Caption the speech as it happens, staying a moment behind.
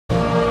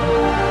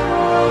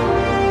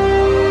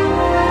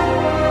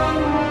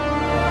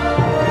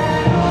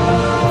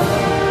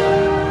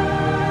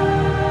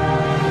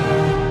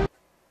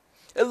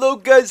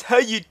guys, how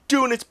you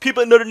doing? It's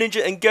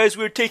Peabutnutterninja, and guys,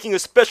 we're taking a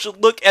special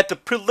look at the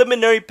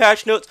preliminary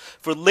patch notes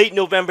for late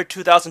November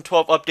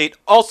 2012 update,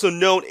 also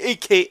known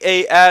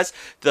aka as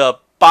the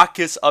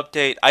Bacchus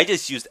update. I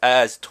just used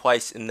as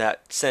twice in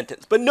that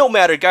sentence, but no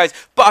matter, guys.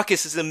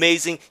 Bacchus is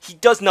amazing. He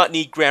does not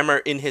need grammar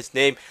in his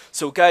name.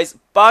 So guys,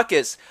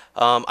 Bacchus,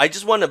 I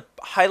just want to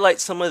highlight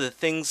some of the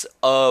things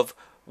of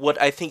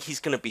what I think he's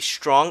going to be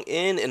strong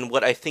in and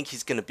what I think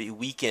he's going to be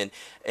weak in.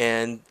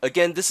 And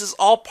again, this is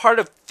all part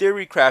of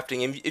theory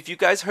crafting. And if you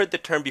guys heard the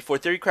term before,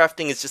 theory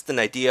crafting is just an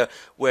idea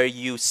where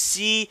you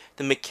see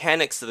the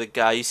mechanics of the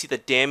guy, you see the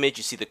damage,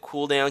 you see the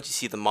cooldowns, you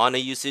see the mana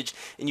usage,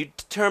 and you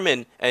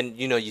determine, and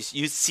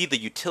you see the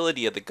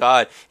utility of the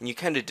god, and you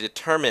kind of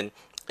determine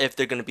if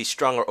they're going to be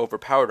strong or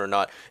overpowered or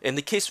not. In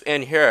the case of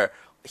ymir,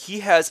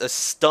 he has a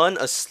stun,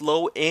 a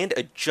slow, and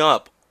a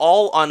jump,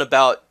 all on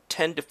about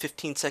 10 to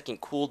 15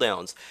 second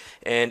cooldowns,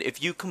 and if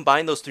you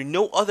combine those three,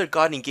 no other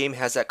god in game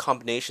has that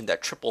combination,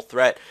 that triple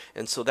threat,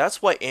 and so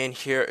that's why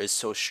ymir is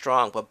so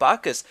strong. But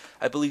Bacchus,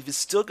 I believe, is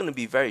still going to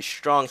be very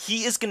strong.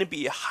 He is going to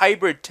be a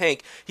hybrid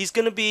tank. He's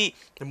going to be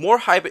more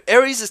hybrid.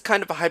 Ares is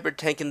kind of a hybrid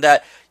tank in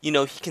that,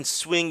 he can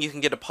swing, you can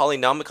get a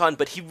Polynomicon,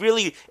 but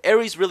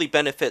Ares really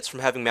benefits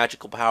from having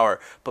magical power.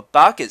 But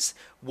Bacchus,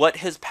 what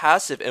his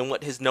passive and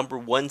what his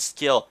 #1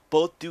 skill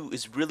both do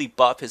is really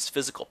buff his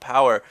physical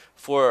power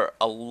for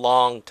a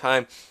long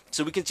time.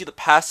 So we can see the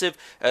passive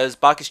as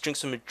Bacchus drinks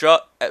from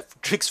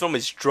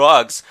his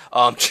jug.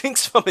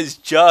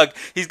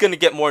 He's gonna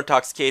get more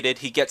intoxicated.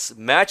 He gets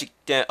not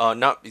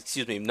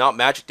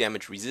magic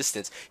damage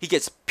resistance. He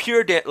gets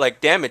pure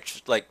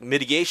damage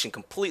mitigation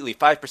completely,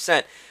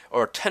 5%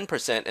 or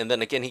 10%, and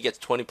then again he gets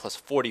 20 plus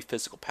 40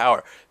 physical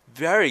power.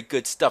 Very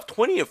good stuff.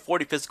 20 to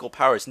 40 physical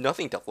power is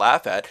nothing to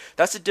laugh at.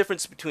 That's the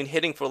difference between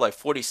hitting for like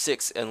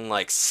 46 and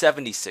like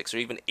 76 or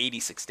even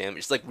 86 damage.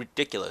 It's like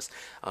ridiculous.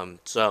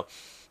 So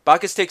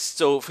Bacchus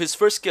his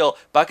first skill,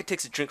 Bacchus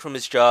takes a drink from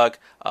his jug,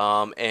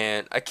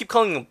 and I keep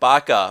calling him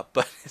Bacca,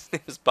 but his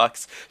name is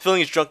Bacchus, filling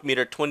his drunk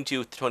meter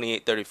 22,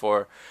 28,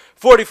 34,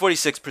 40,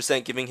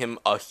 46%, giving him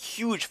a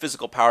huge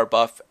physical power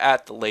buff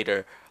at the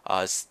later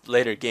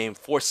game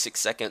for 6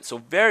 seconds. So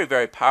very,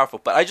 very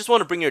powerful. But I just want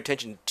to bring your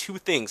attention to two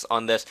things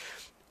on this,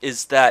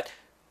 is that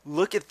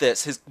look at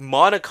this, his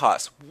mana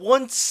cost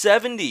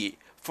 170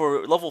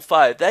 for level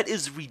 5. That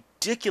is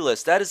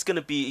ridiculous. That is going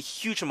to be a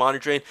huge mana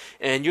drain,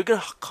 and you're going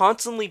to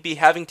constantly be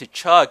having to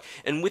chug.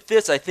 And with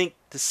this, I think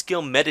the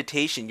skill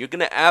meditation, you're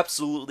going to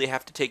absolutely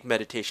have to take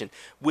meditation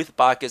with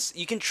Bacchus.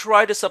 You can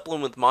try to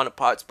supplement with mana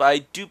pots, but I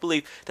do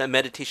believe that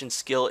meditation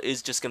skill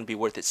is just going to be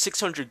worth it.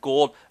 600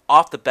 gold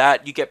off the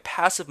bat, you get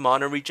passive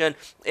mana regen,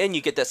 and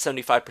you get that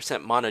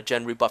 75% mana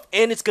gen rebuff,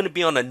 and it's going to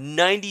be on a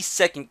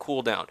 90-second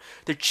cooldown.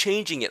 They're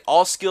changing it.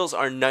 All skills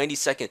are 90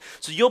 seconds,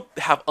 so you'll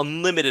have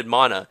unlimited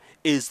mana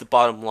is the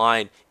bottom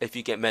line if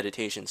you get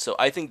meditation. So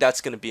I think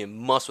that's going to be a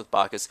must with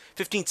Bacchus.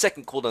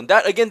 15-second cooldown.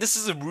 That, again, this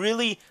is a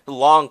really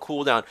long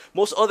cooldown.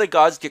 Most other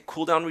gods get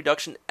cooldown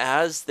reduction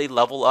as they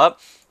level up,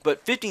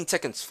 but 15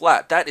 seconds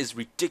flat, that is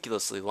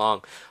ridiculously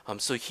long.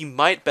 So he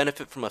might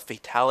benefit from a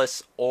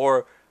Fatalis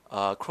or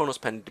Chronos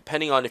Pen,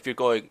 depending on if you're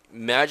going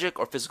magic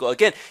or physical.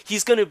 Again,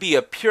 he's going to be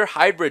a pure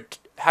hybrid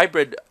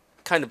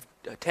kind of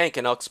tank,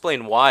 and I'll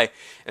explain why.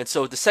 And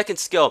so the second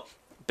skill,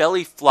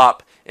 belly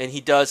flop, and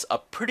he does a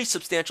pretty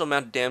substantial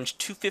amount of damage,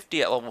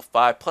 250 at level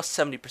 5, plus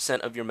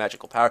 70% of your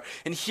magical power.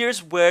 And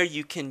here's where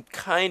you can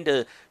kind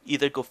of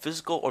either go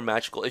physical or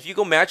magical. If you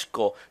go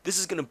magical, this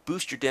is going to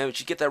boost your damage.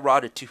 You get that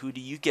Rod of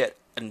Tahuti, you get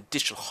an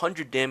additional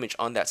 100 damage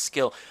on that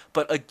skill.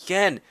 But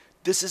again,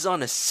 this is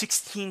on a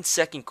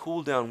 16-second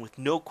cooldown with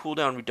no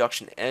cooldown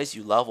reduction as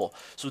you level.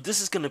 So this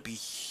is going to be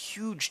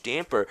huge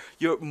damper.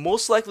 You're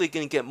most likely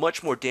going to get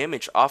much more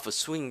damage off of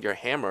swinging your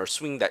hammer or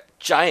swinging that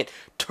giant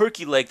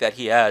turkey leg that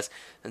he has.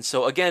 And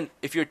so again,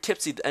 if you're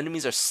tipsy, the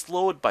enemies are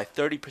slowed by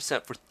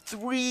 30% for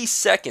 3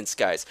 seconds,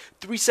 guys.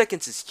 3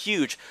 seconds is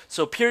huge.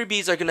 So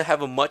Peabut's are going to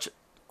have a much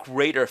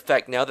greater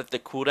effect now that the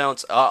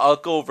cooldowns, I'll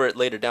go over it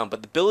later down,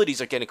 but the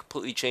abilities are getting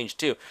completely changed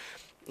too.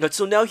 And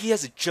so now he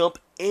has a jump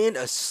and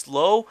a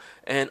slow,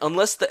 and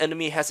unless the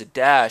enemy has a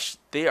dash,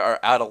 they are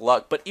out of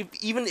luck. But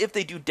even if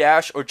they do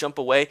dash or jump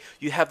away,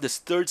 you have this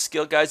third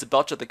skill, guys, the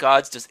Belch of the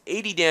Gods, does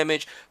 80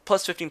 damage,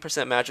 plus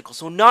 15% magical.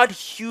 So not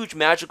huge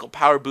magical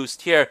power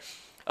boost here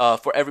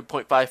for every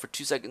 0.5 for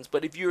 2 seconds.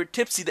 But if you're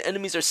tipsy, the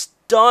enemies are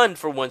stunned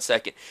for 1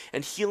 second,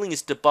 and healing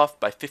is debuffed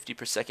by 50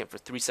 per second for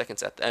 3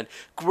 seconds at the end.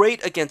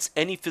 Great against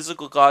any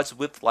physical gods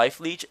with life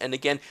leech, and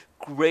again,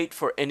 great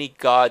for any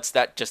gods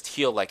that just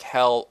heal, like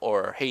Hell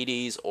or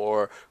Hades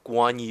or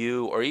Guan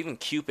Yu or even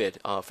Cupid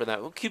for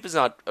that. Well, Cupid's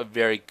not a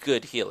very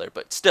good healer,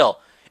 but still,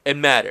 it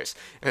matters.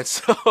 And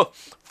so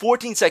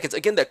 14 seconds,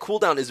 again, that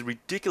cooldown is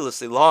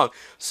ridiculously long.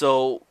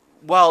 So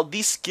while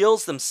these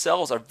skills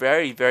themselves are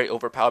very, very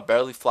overpowered,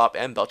 Barely Flop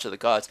and Belch of the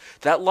Gods,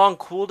 that long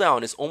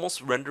cooldown is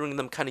almost rendering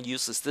them kind of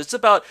useless. There's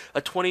about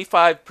a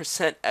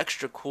 25%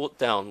 extra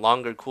cooldown,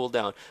 longer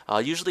cooldown.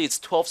 Usually it's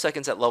 12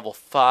 seconds at level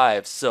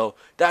 5, so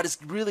that is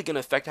really going to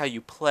affect how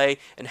you play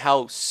and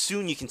how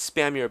soon you can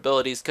spam your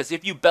abilities, because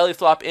if you Belly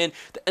Flop in,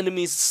 the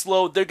enemy's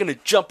slow, they're going to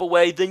jump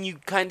away, then you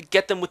kind of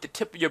get them with the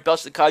tip of your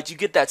Belch of the Gods, you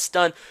get that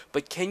stun,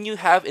 but can you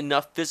have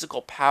enough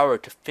physical power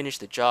to finish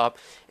the job?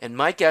 And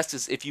my guess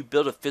is if you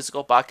build a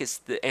physical Bacchus,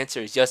 the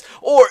answer is yes.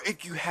 Or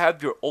if you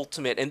have your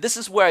ultimate, and this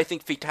is where I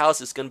think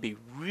Fatalis is going to be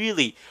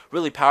really,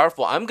 really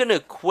powerful. I'm going to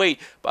equate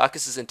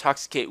Bacchus's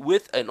Intoxicate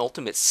with an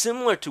ultimate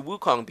similar to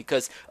Wukong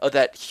because of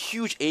that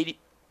huge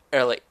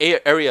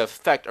area of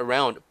effect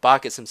around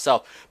Bacchus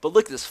himself. But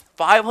look at this,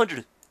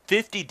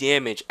 550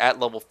 damage at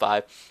level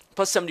 5.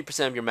 Plus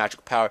 70% of your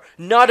magical power.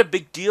 Not a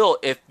big deal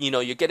if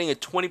you're getting a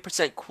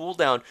 20%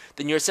 cooldown,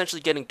 then you're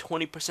essentially getting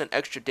 20%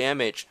 extra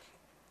damage.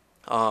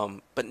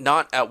 But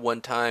not at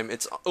one time.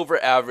 It's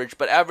over average,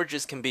 but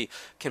averages can be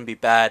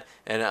bad,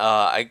 and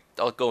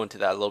I'll go into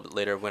that a little bit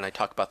later when I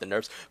talk about the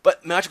nerfs.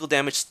 But magical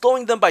damage,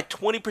 slowing them by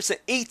 20%,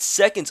 8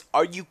 seconds.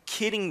 Are you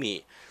kidding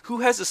me?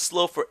 Who has a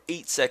slow for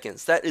 8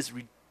 seconds? That is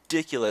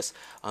ridiculous.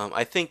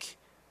 I think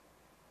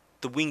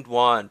the Winged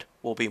Wand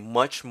will be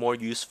much more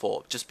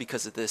useful just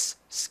because of this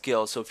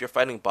skill. So if you're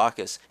fighting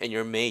Bacchus and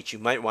you're a mage, you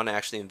might want to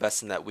actually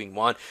invest in that Winged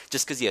Wand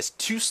just because he has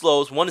 2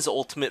 slows. One is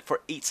ultimate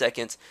for 8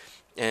 seconds.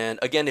 And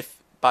again, if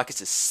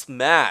Bacchus is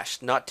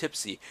smashed, not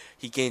tipsy,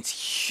 he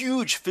gains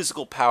huge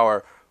physical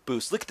power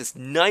boost. Look at this,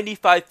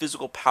 95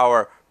 physical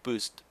power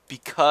boost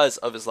because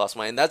of his law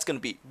Smite, and that's going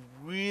to be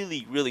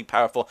really, really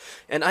powerful.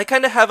 And I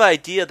kind of have an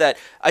idea that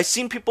I've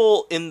seen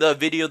people in the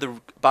video,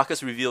 the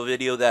Bacchus reveal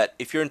video, that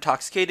if you're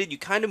intoxicated, you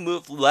kind of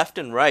move left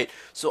and right.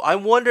 So I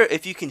wonder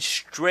if you can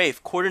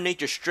strafe,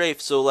 coordinate your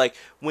strafe, so like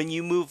when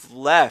you move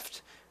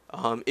left,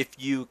 if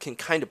you can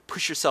kind of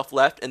push yourself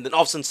left and then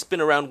all of a sudden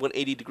spin around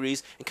 180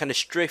 degrees and kind of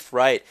strafe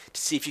right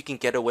to see if you can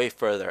get away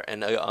further.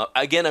 And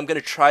again, I'm going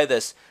to try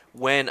this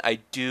when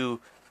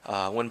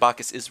when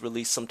Bacchus is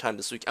released sometime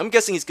this week. I'm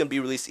guessing he's going to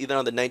be released either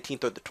on the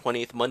 19th or the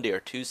 20th, Monday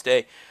or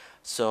Tuesday.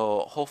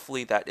 So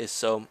hopefully that is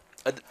so.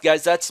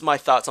 Guys, that's my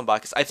thoughts on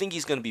Bacchus. I think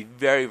he's going to be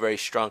very, very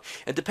strong.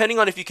 And depending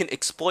on if you can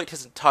exploit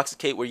his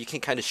Intoxicate, where you can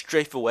kind of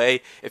strafe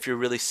away if you're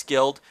really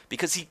skilled,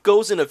 because he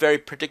goes in a very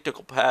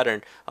predictable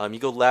pattern. You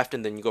go left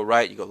and then you go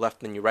right, you go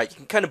left and then you right. You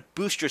can kind of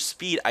boost your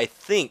speed, I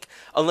think,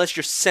 unless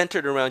you're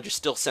centered around your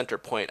still center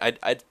point.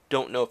 I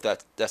don't know if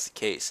that's the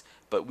case,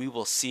 but we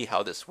will see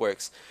how this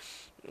works.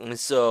 And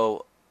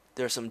so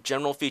there are some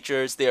general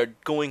features. They are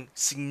going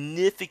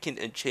significant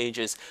in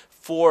changes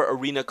for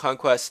Arena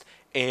Conquest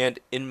and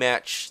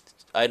in-match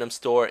item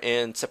store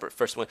and separate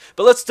first one.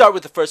 But let's start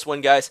with the first one,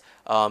 guys.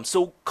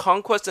 So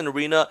Conquest and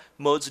Arena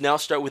modes now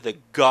start with a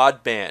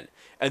God ban.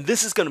 And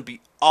this is going to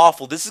be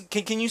awful. This is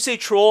can you say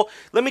troll?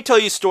 Let me tell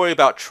you a story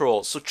about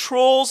trolls. So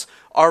trolls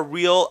are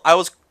real. I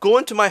was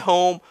going to my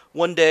home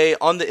one day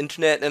on the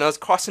internet and I was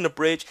crossing a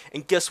bridge,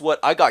 and guess what?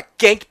 I got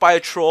ganked by a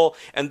troll,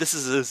 and this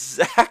is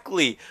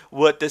exactly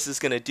what this is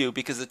going to do,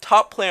 because the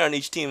top player on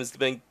each team is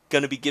going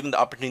to be given the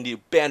opportunity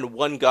to ban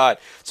one god.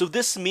 So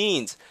this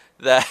means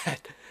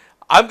that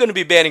I'm going to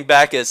be banning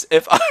Bacchus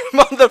if I'm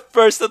on the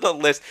first of the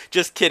list.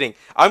 Just kidding.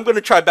 I'm going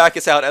to try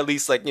Bacchus out at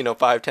least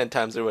 5-10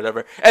 times or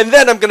whatever. And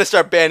then I'm going to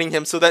start banning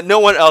him so that no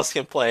one else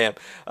can play him.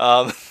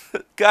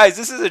 Guys,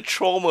 this is a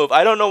troll move.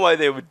 I don't know why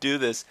they would do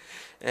this.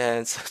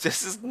 And so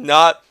this is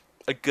not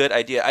a good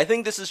idea. I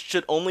think this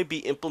should only be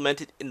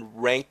implemented in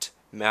ranked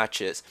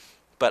matches.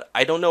 But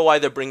I don't know why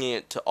they're bringing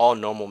it to all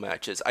normal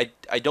matches. I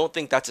don't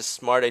think that's a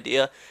smart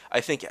idea.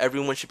 I think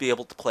everyone should be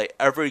able to play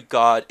every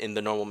god in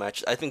the normal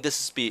matches. I think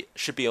this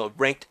should be a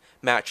ranked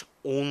match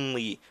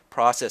only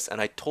process, and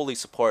I totally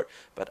support,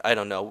 but I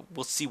don't know.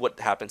 We'll see what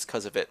happens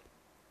because of it.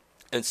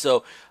 And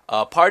so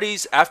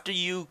parties, after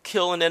you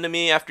kill an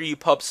enemy, after you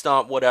pub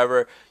stomp,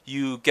 whatever,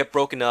 you get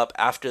broken up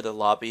after the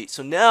lobby.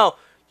 So now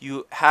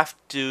you have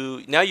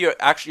to, now your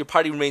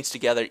party remains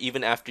together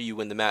even after you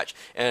win the match.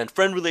 And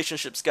friend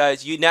relationships,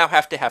 guys, you now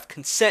have to have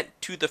consent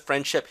to the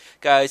friendship,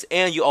 guys,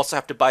 and you also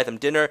have to buy them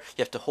dinner,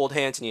 you have to hold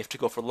hands, and you have to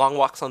go for long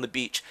walks on the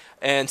beach.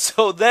 And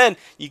so then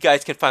you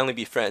guys can finally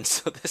be friends.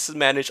 So this is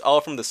managed all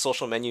from the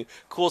social menu.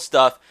 Cool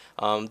stuff.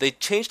 They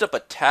changed up a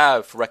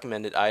tab for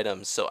recommended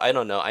items, so I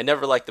don't know. I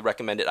never liked the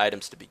recommended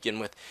items to begin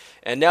with.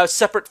 And now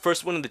separate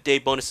first win of the day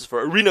bonuses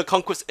for Arena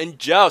Conquest and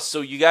Joust.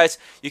 So you guys,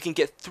 you can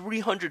get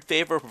 300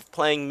 favor for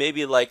playing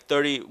maybe like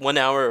 1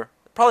 hour,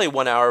 probably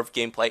 1 hour of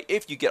gameplay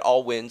if you get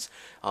all wins.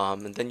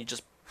 And then you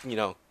just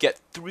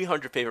get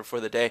 300 favor for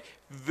the day.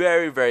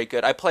 Very, very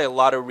good. I play a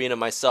lot of Arena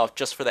myself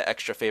just for the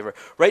extra favor.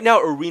 Right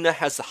now, Arena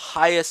has the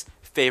highest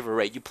favor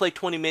rate. You play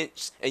 20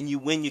 minutes and you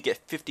win, you get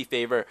 50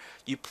 favor.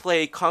 You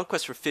play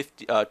Conquest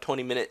for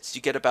 20 minutes,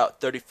 you get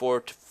about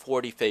 34 to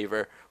 40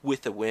 favor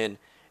with a win.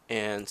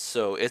 And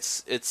so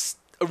it's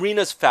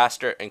Arena's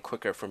faster and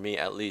quicker for me,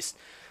 at least.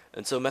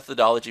 And so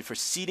methodology for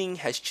seeding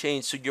has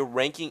changed, so your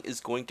ranking is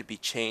going to be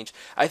changed.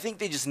 I think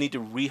they just need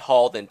to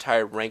rehaul the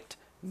entire ranked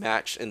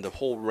match in the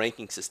whole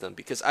ranking system,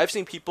 because I've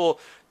seen people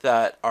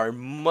that are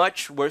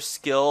much worse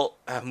skill,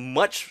 have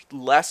much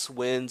less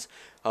wins,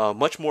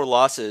 much more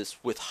losses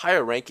with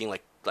higher ranking,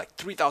 like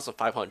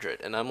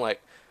 3,500, and I'm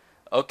like,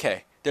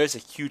 okay, there's a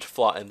huge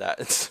flaw in that.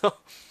 And so,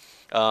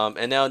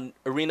 and now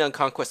Arena and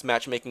Conquest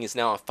matchmaking is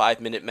now on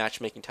 5-minute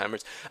matchmaking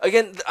timers.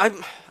 Again,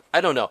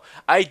 I don't know.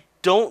 I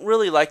don't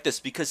really like this,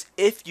 because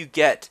if you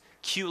get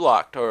queue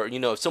locked, or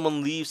if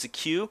someone leaves the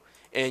queue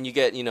and you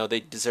get they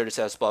deserted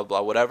status, blah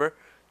blah whatever.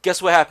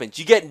 Guess what happens?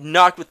 You get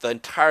knocked with the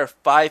entire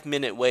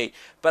 5-minute wait.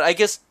 But I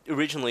guess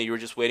originally you were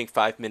just waiting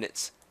 5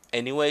 minutes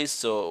anyways,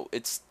 so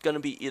it's gonna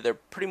be either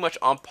pretty much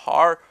on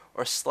par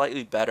or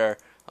slightly better.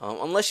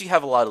 Unless you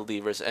have a lot of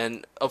levers,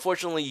 and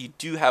unfortunately you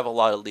do have a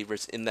lot of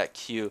levers in that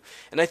queue.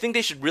 And I think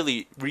they should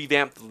really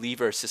revamp the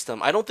lever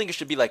system. I don't think it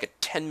should be like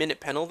a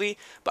 10-minute penalty,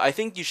 but I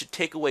think you should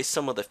take away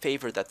some of the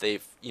favor that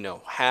they've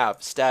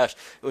have stashed,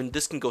 and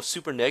this can go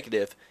super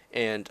negative.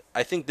 And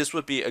I think this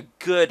would be a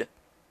good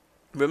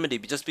remedy,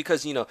 just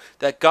because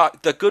that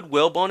got the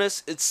goodwill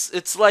bonus.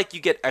 It's like you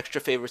get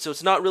extra favor, so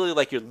it's not really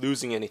like you're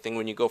losing anything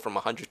when you go from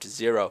 100 to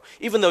 0,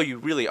 even though you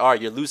really are.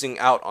 You're losing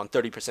out on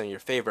 30% of your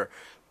favor.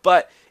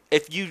 But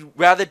if you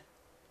rather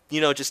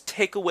just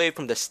take away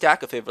from the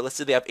stack of favor, let's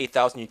say they have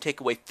 8,000, you take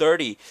away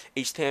 30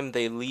 each time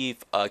they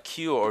leave a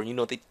queue, or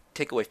they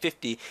take away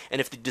 50,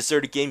 and if they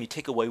desert a game, you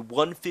take away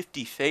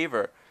 150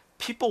 favor.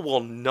 People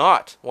will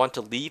not want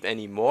to leave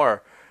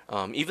anymore.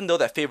 Even though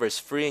that favor is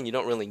free and you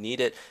don't really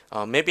need it.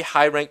 Maybe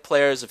high ranked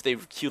players, if they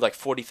queue like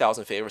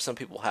 40,000 favor, some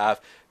people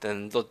have,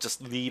 then they'll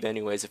just leave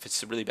anyways if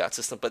it's a really bad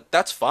system. But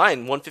that's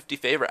fine, 150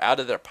 favor out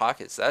of their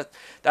pockets.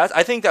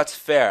 I think that's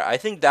fair. I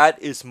think that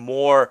is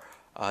more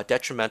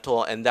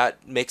detrimental, and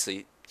that makes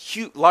a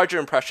larger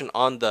impression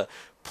on the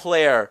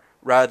player,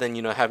 rather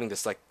than having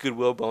this like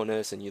goodwill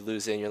bonus and you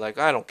lose it and you're like,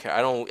 I don't care,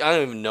 I don't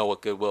even know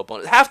what goodwill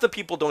bonus. Half the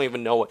people don't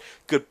even know what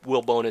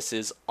goodwill bonus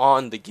is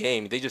on the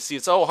game. They just see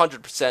it's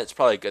 100%, it's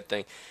probably a good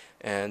thing,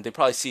 and they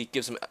probably see it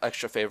gives them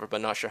extra favor,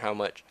 but not sure how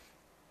much.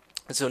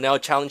 And so now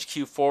challenge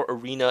queue for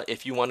Arena.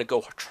 If you want to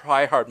go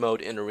try hard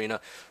mode in Arena,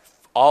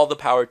 all the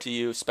power to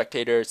you.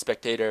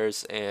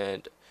 Spectators,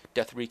 and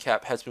death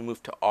recap has been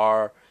moved to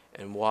R.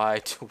 And why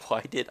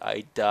did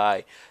I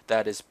die?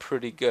 That is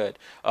pretty good.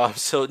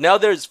 So now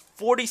there's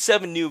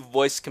 47 new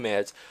voice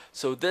commands.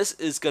 So this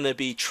is going to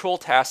be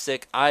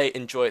troll-tastic. I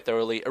enjoy it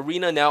thoroughly.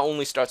 Arena now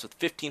only starts with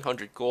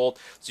 1,500 gold,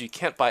 so you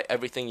can't buy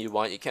everything you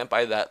want. You can't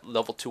buy that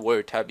level 2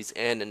 warrior tabbies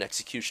and an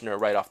executioner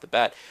right off the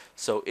bat.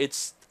 So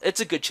it's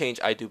a good change,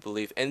 I do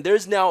believe. And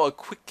there's now a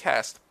quick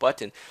cast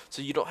button,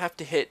 so you don't have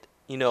to hit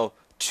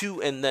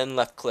 2 and then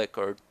left click,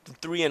 or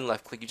 3 and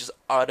left click. You just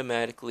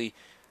automatically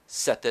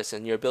set this,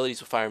 and your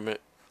abilities will fire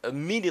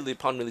immediately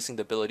upon releasing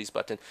the abilities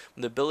button.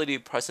 When the ability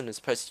button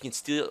is pressed, you can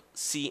still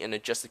see and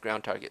adjust the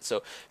ground target.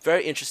 So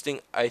very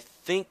interesting. I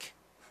think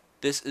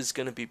this is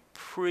going to be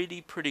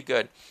pretty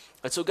good.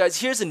 And so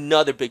guys, here's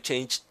another big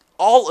change.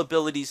 All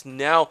abilities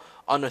now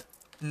on a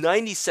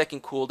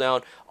 90-second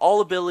cooldown. All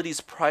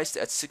abilities priced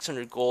at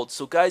 600 gold.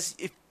 So guys,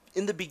 if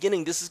in the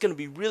beginning this is going to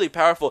be really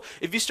powerful.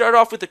 If you start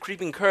off with a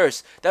creeping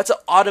curse, that's an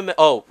automatic.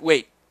 Oh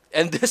wait,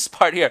 and this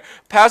part here,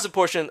 passive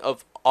portion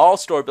of all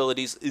store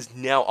abilities is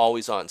now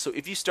always on. So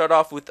if you start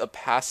off with a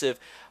passive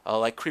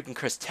like Creeping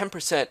Curse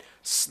 10%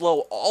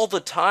 slow all the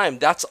time,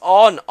 that's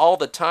on all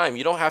the time.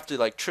 You don't have to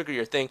like trigger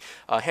your thing.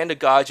 Hand of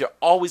God, you're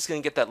always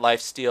going to get that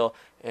life steal.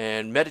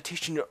 And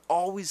meditation, you're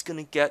always going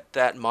to get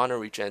that mana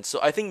regen. So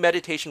I think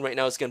meditation right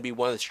now is going to be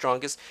one of the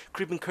strongest.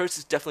 Creeping Curse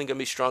is definitely going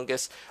to be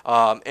strongest.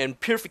 And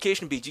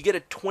purification beads, you get a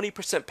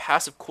 20%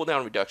 passive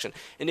cooldown reduction.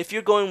 And if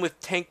you're going with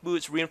tank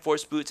boots,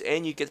 reinforced boots,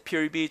 and you get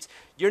puri beads,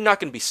 you're not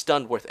going to be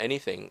stunned worth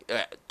anything.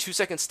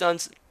 2-second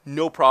stuns,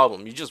 no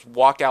problem. You just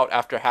walk out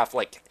after half,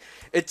 like,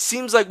 it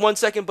seems like 1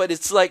 second, but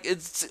it's like,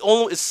 it's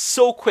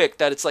so quick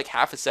that it's like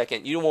half a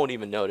second. You won't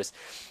even notice.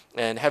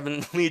 And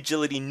Heavenly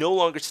Agility no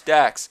longer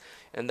stacks,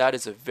 and that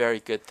is a very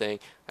good thing.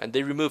 And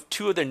they removed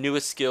 2 of their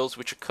newest skills,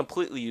 which are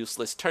completely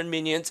useless. Turn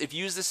minions. If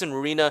you use this in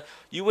Arena,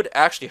 you would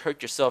actually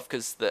hurt yourself,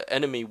 because the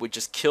enemy would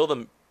just kill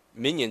the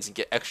minions and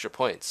get extra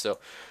points. So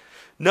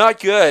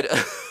not good.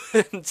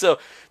 So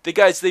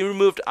they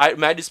removed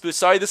Midas Boost.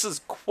 Sorry, this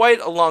is quite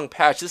a long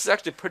patch. This is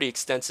actually pretty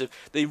extensive.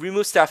 They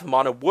removed Staff of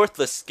Mana,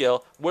 worthless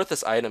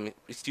item,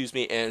 excuse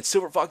me, and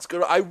Silver Fox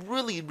Girdle. I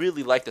really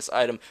like this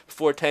item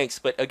for tanks,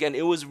 but again,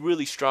 it was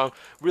really strong,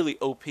 really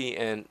OP,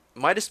 and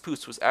Midas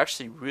Boost was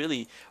actually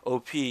really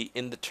OP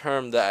in the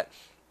term that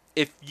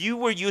if you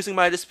were using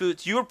Midas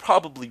Boots, you were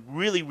probably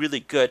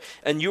really good,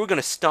 and you were going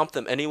to stomp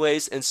them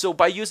anyways. And so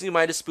by using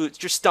Midas Boots,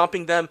 you're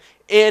stomping them,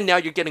 and now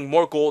you're getting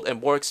more gold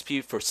and more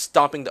XP for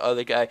stomping the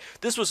other guy.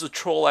 This was a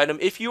troll item.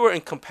 If you were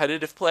in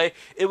competitive play,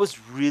 it was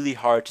really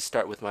hard to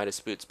start with Midas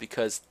Boots,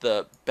 because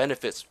the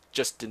benefits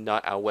just did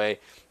not outweigh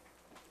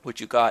what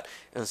you got.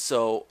 And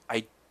so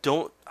I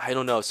I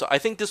don't know. So I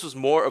think this was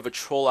more of a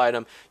troll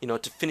item,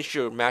 to finish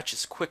your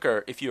matches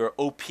quicker if you're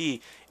OP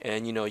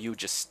and you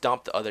just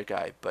stomp the other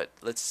guy. But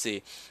let's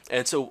see.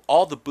 And so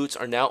all the boots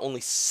are now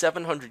only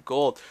 700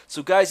 gold.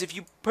 So guys, if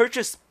you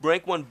purchase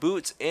rank 1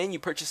 boots and you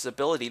purchase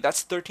ability,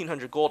 that's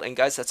 1300 gold, and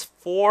guys, that's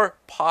 4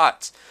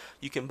 pots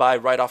you can buy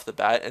right off the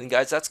bat. And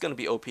guys, that's going to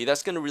be OP.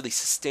 That's going to really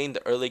sustain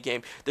the early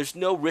game. There's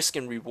no risk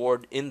and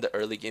reward in the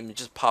early game. You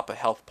just pop a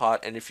health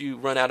pot, and if you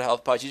run out of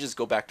health pots, you just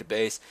go back to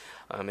base.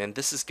 And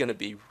this is going to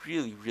be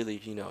really,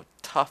 really,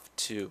 tough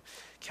to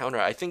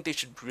counter. I think they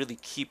should really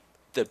keep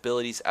the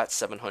abilities at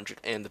 700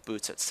 and the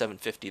boots at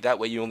 750. That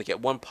way you only get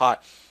 1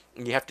 pot,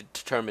 and you have to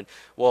determine,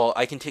 well,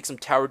 I can take some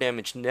tower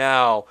damage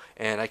now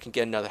and I can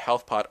get another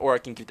health pot, or I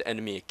can give the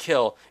enemy a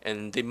kill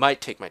and they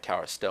might take my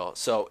tower still.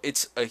 So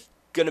it's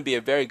going to be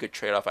a very good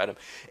trade-off item.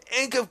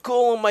 Ink of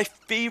Golem, my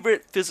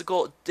favorite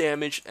physical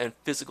damage and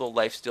physical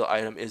lifesteal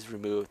item, is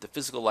removed. The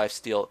physical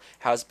lifesteal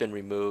has been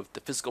removed. The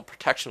physical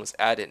protection was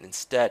added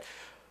instead.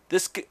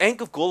 This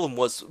Ink of Golem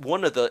was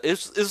one of it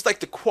was like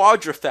the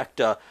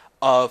quadrifecta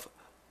of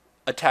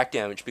attack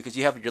damage, because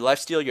you have your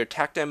lifesteal, your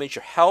attack damage,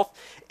 your health,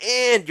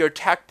 and your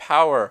attack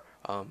power.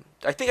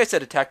 I think I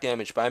said attack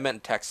damage, but I meant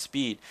attack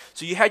speed.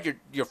 So you had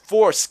your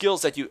 4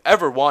 skills that you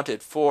ever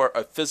wanted for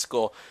a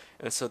physical,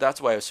 and so that's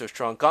why it was so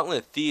strong. Gauntlet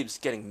of Thebes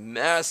getting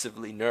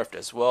massively nerfed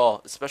as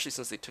well, especially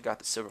since they took out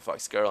the Silver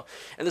Fox Girl.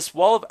 And this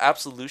Wall of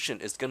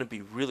Absolution is going to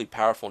be really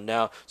powerful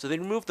now. So they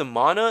removed the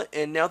mana,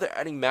 and now they're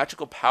adding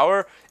magical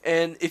power.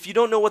 And if you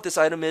don't know what this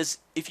item is,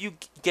 if you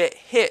get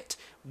hit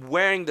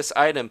wearing this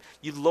item,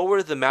 you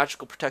lower the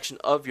magical protection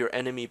of your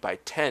enemy by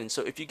 10.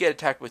 So if you get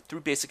attacked with 3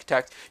 basic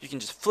attacks, you can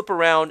just flip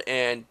around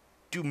and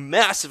do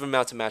massive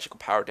amounts of magical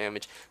power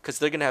damage, because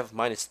they're going to have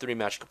 -3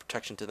 magical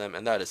protection to them,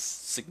 and that is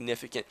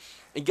significant.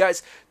 And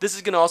guys, this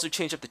is going to also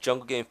change up the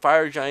jungle game.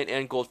 Fire Giant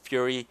and Gold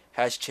Fury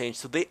has changed,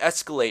 so they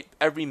escalate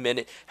every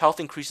minute. Health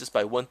increases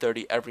by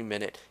 130 every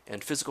minute,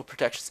 and physical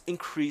protections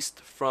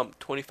increased from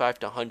 25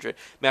 to 100.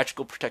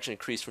 Magical protection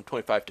increased from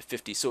 25 to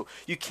 50. So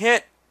you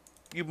can't,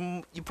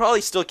 you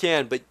probably still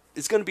can, but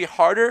it's going to be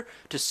harder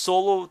to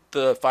solo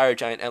the Fire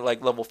Giant at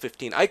like level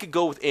 15. I could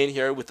go with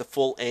here with the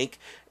full Ink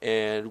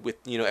and with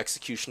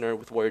Executioner,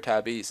 with Warrior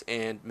Tabbies,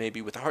 and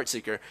maybe with the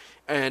Heartseeker,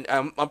 and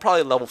I'm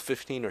probably level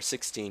 15 or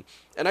 16,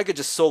 and I could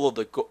just solo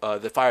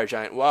the Fire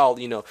Giant while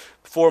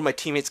 4 of my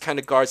teammates kind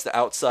of guards the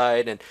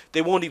outside, and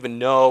they won't even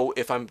know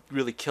if I'm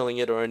really killing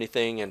it or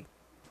anything. And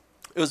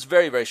it was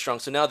very, very strong.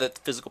 So now that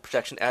physical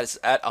protection is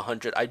at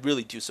 100, I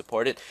really do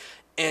support it.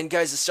 And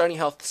guys, the starting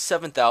health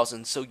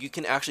 7,000, so you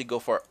can actually go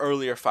for an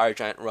earlier Fire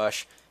Giant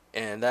rush,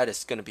 and that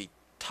is going to be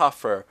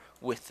tougher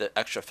with the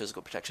extra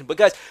physical protection. But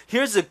guys,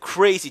 here's a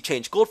crazy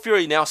change. Gold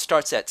Fury now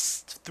starts at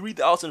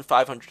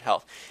 3,500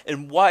 health.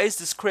 And why is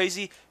this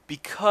crazy?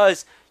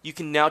 Because you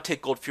can now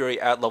take Gold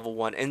Fury at level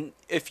 1. And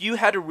if you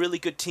had a really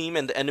good team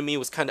and the enemy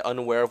was kind of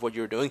unaware of what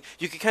you were doing,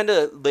 you could kind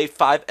of lay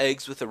 5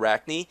 eggs with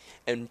Arachne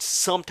and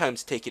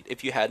sometimes take it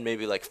if you had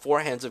maybe like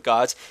 4 Hands of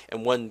Gods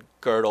and 1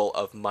 Girdle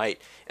of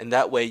Might. And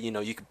that way,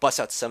 you could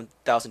bust out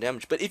 7,000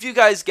 damage. But if you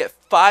guys get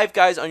 5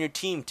 guys on your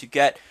team to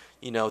get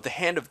the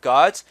Hand of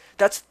Gods,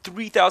 that's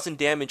 3,000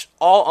 damage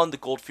all on the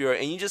Gold Fury,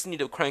 and you just need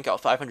to crank out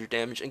 500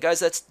 damage. And guys,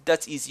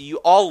 that's easy. You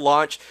all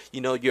launch,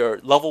 your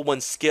level 1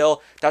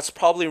 skill. That's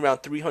probably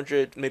around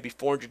 300, maybe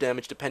 400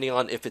 damage, depending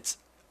on if it's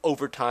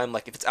overtime.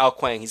 Like if it's Ao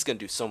Kuang, he's gonna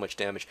do so much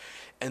damage.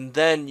 And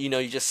then you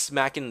just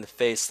smack it in the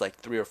face like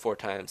 3 or 4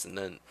 times, and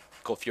then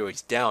Gold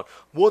Fury's down.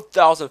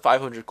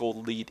 1,500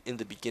 gold lead in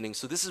the beginning.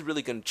 So this is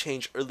really going to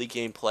change early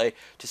gameplay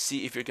to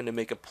see if you're going to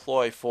make a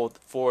ploy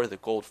for the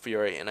Gold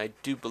Fury. And I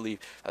do believe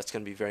that's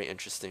going to be very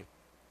interesting.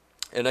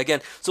 And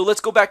again, so let's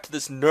go back to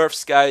this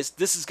nerfs, guys.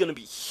 This is going to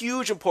be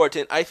huge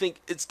important. I think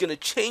it's going to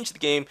change the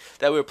game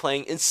that we were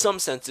playing in some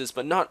senses,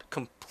 but not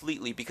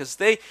completely, because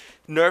they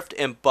nerfed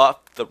and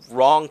buffed the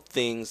wrong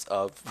things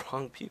of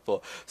wrong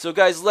people. So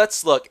guys,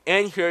 let's look.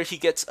 And here he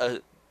gets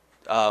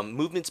a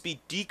movement speed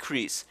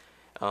decrease.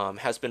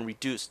 Has been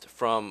reduced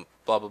from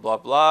blah blah blah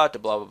blah to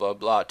blah blah blah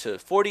blah to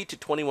 40 to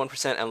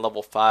 21% and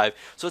level 5.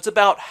 So it's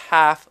about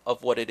half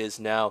of what it is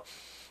now.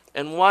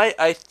 And why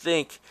I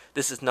think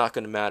this is not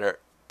going to matter.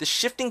 The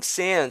shifting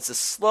sands, the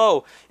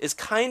slow, is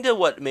kind of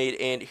what made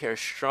Anti-Hair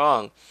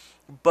strong.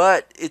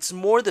 But it's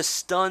more the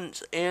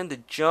stuns and the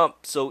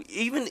jump. So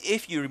even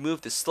if you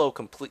remove the slow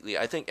completely,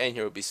 I think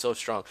Anti-Hair would be so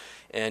strong.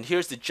 And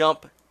here's the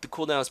jump. The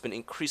cooldown has been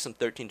increased from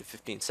 13 to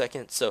 15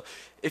 seconds. So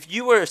if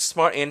you were a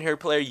smart Anti-Hair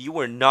player, you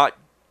were not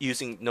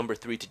using number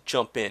 3 to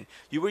jump in.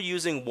 You were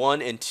using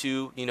 1 and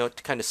 2, to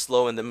kind of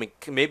slow and then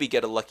maybe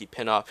get a lucky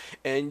pin off.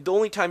 And the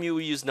only time you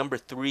will use number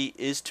 3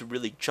 is to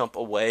really jump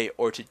away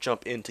or to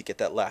jump in to get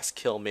that last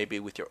kill, maybe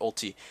with your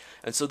ulti.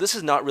 And so this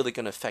is not really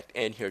going to affect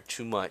Anti-Hair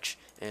too much.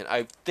 And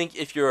I think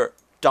if you're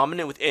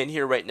dominant with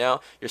Anti-Hair right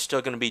now, you're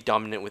still going to be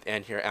dominant with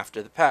Anti-Hair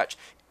after the patch.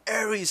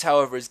 Ares,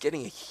 however, is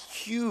getting a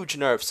huge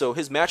nerf, so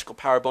his magical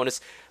power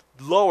bonus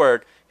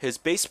lowered, his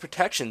base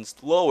protections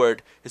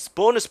lowered, his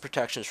bonus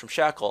protections from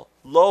Shackle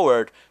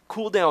lowered,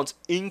 cooldowns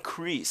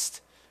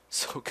increased.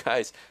 So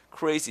guys,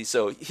 crazy.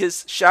 So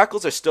his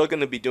Shackles are still going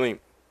to be doing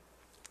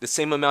the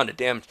same amount of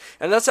damage.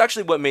 And that's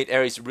actually what made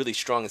Ares really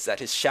strong, is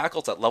that his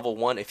shackles at level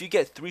 1, if you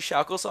get 3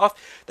 shackles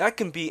off, that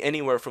can be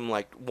anywhere from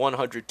like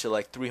 100 to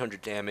like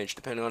 300 damage,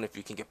 depending on if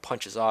you can get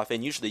punches off,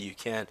 and usually you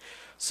can.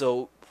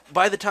 So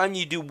by the time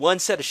you do one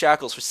set of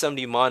shackles for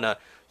 70 mana,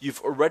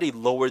 you've already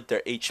lowered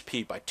their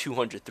HP by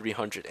 200,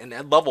 300, and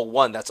at level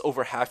 1, that's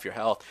over half your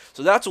health.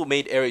 So that's what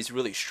made Ares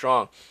really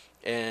strong.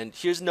 And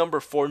here's number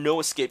 4,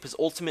 No Escape. His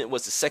ultimate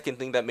was the second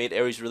thing that made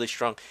Ares really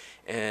strong.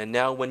 And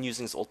now when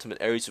using his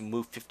ultimate, Ares will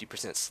move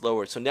 50%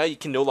 slower. So now you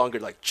can no longer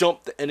like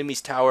jump the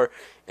enemy's tower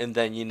and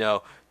then, you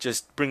know,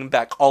 just bring them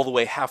back all the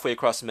way halfway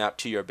across the map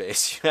to your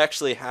base. You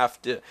actually have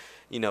to,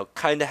 you know,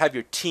 kind of have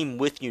your team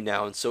with you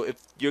now. And so if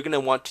you're going to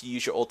want to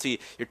use your ulti,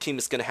 your team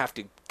is going to have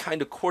to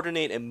kind of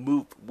coordinate and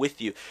move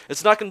with you.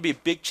 It's not going to be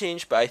a big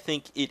change, but I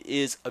think it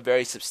is a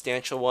very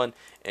substantial one.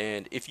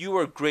 And if you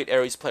were a great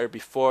Ares player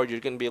before, you're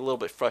going to be a little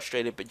bit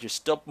frustrated, but you're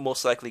still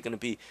most likely going to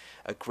be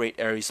a great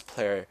Ares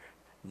player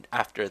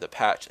after the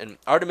patch. And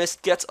Artemis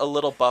gets a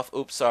little buff.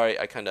 Oops, sorry,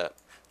 okay,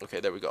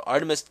 there we go.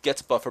 Artemis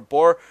gets a buff. Her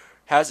boar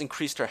has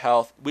increased her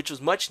health, which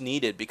was much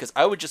needed, because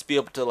I would just be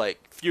able to like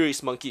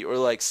Furious Monkey or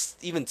like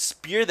even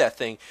spear that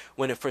thing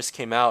when it first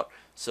came out.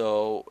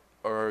 So,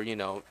 or you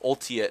know,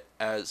 ulti it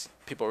as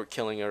people were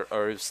killing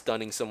or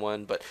stunning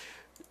someone. But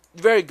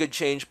very good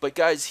change. But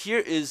guys, here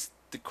is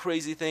the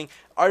crazy thing.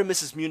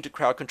 Artemis is immune to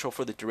crowd control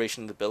for the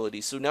duration of the ability,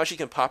 so now she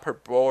can pop her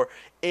boar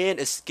and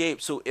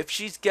escape. So if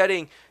she's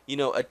getting, you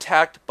know,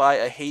 attacked by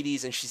a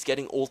Hades and she's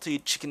getting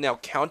ulti, she can now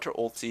counter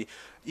ulti.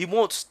 You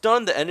won't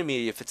stun the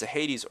enemy if it's a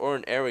Hades or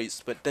an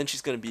Ares, but then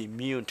she's going to be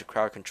immune to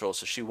crowd control,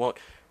 so she won't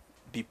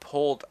be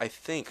pulled, I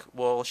think.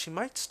 Well, she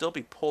might still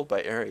be pulled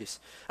by Ares.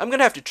 I'm going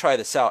to have to try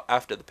this out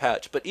after the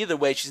patch, but either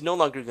way, she's no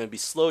longer going to be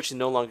slowed, she's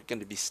no longer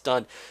going to be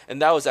stunned,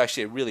 and that was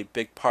actually a really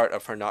big part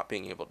of her not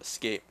being able to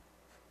escape.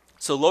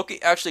 So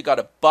Loki actually got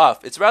a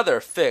buff. It's rather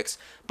a fix,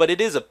 but it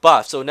is a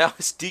buff. So now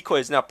his decoy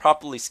is now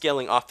properly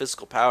scaling off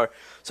physical power.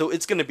 So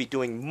it's going to be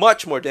doing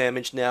much more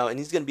damage now, and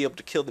he's going to be able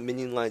to kill the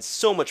minion lines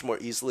so much more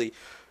easily.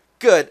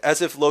 Good,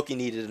 as if Loki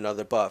needed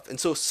another buff. And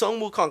so Sun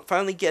Wukong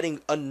finally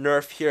getting a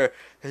nerf here.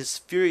 His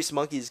Furious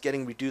Monkey is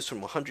getting reduced from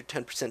 110%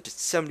 to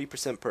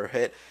 70% per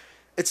hit.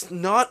 It's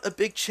not a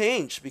big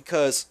change,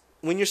 because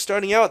when you're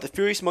starting out, the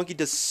Furious Monkey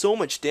does so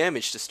much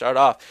damage to start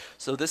off.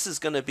 So this is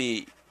going to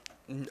be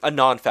a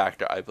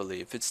non-factor, I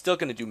believe. It's still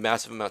going to do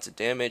massive amounts of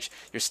damage.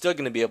 You're still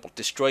going to be able to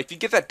destroy. If you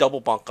get that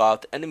double bonk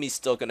off, the enemy's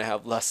still going to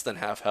have less than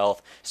half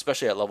health,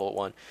 especially at level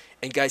 1.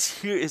 And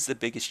guys, here is the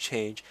biggest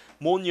change.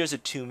 Mjolnir's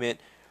attunement.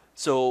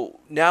 So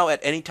now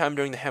at any time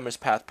during the hammer's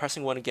path,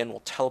 pressing 1 again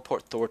will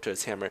teleport Thor to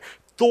his hammer.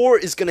 Thor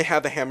is going to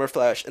have a hammer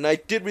flash, and I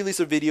did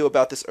release a video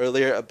about this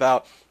earlier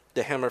about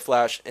the hammer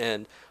flash,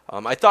 and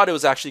I thought it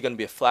was actually going to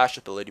be a flash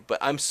ability, but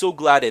I'm so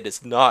glad it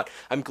is not.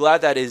 I'm glad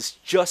that it is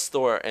just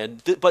Thor,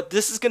 but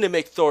this is going to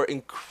make Thor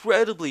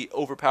incredibly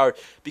overpowered,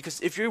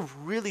 because if you're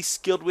really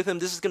skilled with him,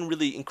 this is going to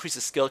really increase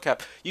the skill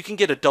cap. You can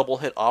get a double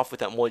hit off with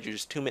that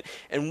Mjolnir's attunement,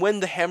 and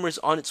when the hammer is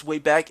on its way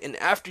back, and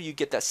after you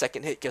get that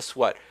second hit, guess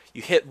what?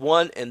 You hit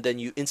 1, and then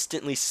you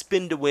instantly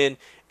spin to win,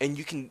 and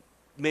you can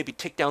maybe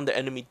take down the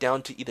enemy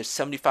down to either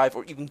 75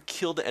 or even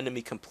kill the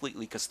enemy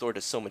completely, because Thor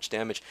does so much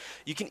damage.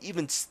 You can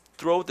even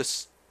throw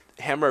this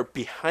hammer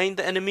behind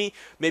the enemy,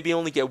 maybe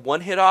only get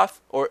 1 hit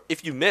off, or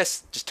if you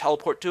miss, just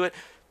teleport to it,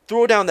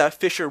 throw down that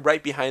fissure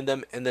right behind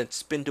them, and then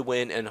spin to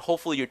win. And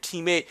hopefully your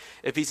teammate,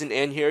 if he's an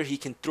Anhir, he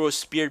can throw a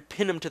spear,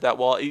 pin him to that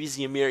wall. If he's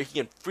ymir, he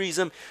can freeze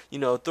him, you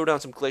know, throw down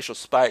some glacial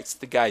spikes,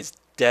 the guy's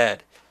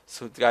dead.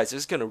 So guys, this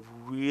is going to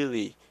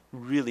really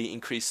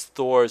increase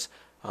Thor's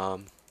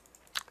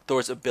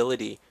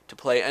ability to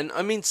play. And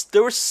I mean,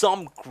 there were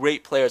some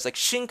great players, like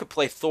Shin could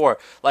play Thor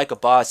like a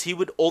boss. He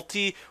would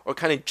ulti or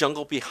kind of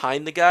jungle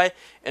behind the guy,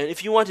 and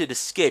if you wanted to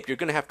escape, you're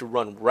going to have to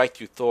run right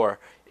through Thor.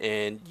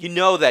 And you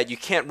know that you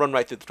can't run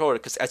right through the Thor,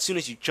 because as soon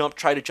as you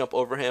try to jump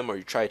over him, or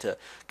you try to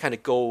kind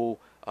of go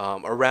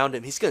around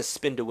him, he's going to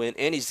spin to win,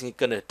 and he's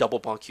going to double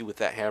bonk you with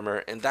that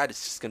hammer, and that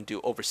is just going to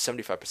do over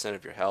 75%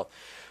 of your health.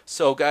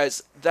 So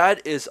guys,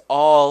 that is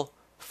all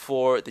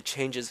for the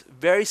changes.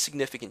 Very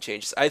significant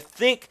changes. I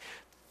think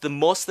the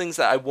most things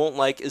that I won't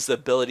like is the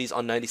abilities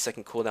on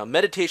 90-second cooldown.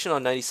 Meditation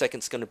on 90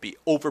 seconds is going to be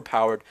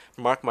overpowered.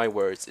 Mark my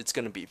words. It's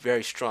going to be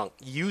very strong.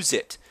 Use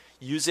it.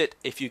 Use it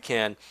if you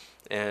can.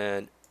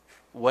 And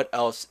what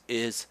else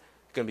is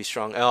going to be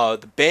strong? Oh,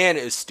 the ban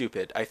is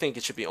stupid. I think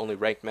it should be only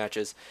ranked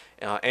matches.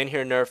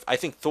 Anhir nerf. I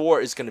think Thor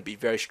is going to be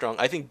very strong.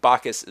 I think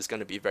Bacchus is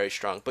going to be very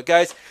strong. But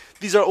guys,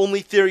 these are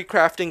only theory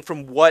crafting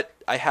from what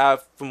I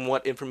have, from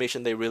what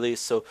information they release.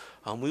 So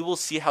we will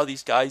see how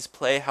these guys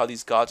play, how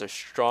these gods are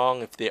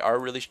strong, if they are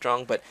really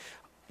strong. But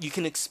you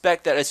can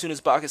expect that as soon as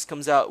Bacchus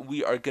comes out,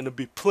 we are going to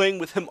be playing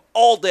with him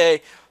all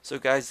day. So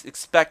guys,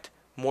 expect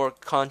more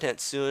content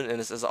soon. And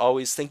as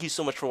always, thank you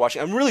so much for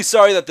watching. I'm really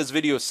sorry that this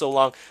video is so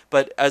long,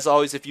 but as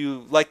always, if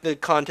you like the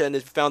content,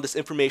 if you found this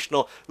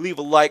informational, leave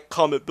a like,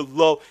 comment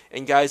below.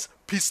 And guys,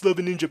 peace, love,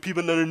 and ninja.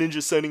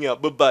 Peabutnutterninja signing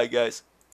out. Bye bye, guys.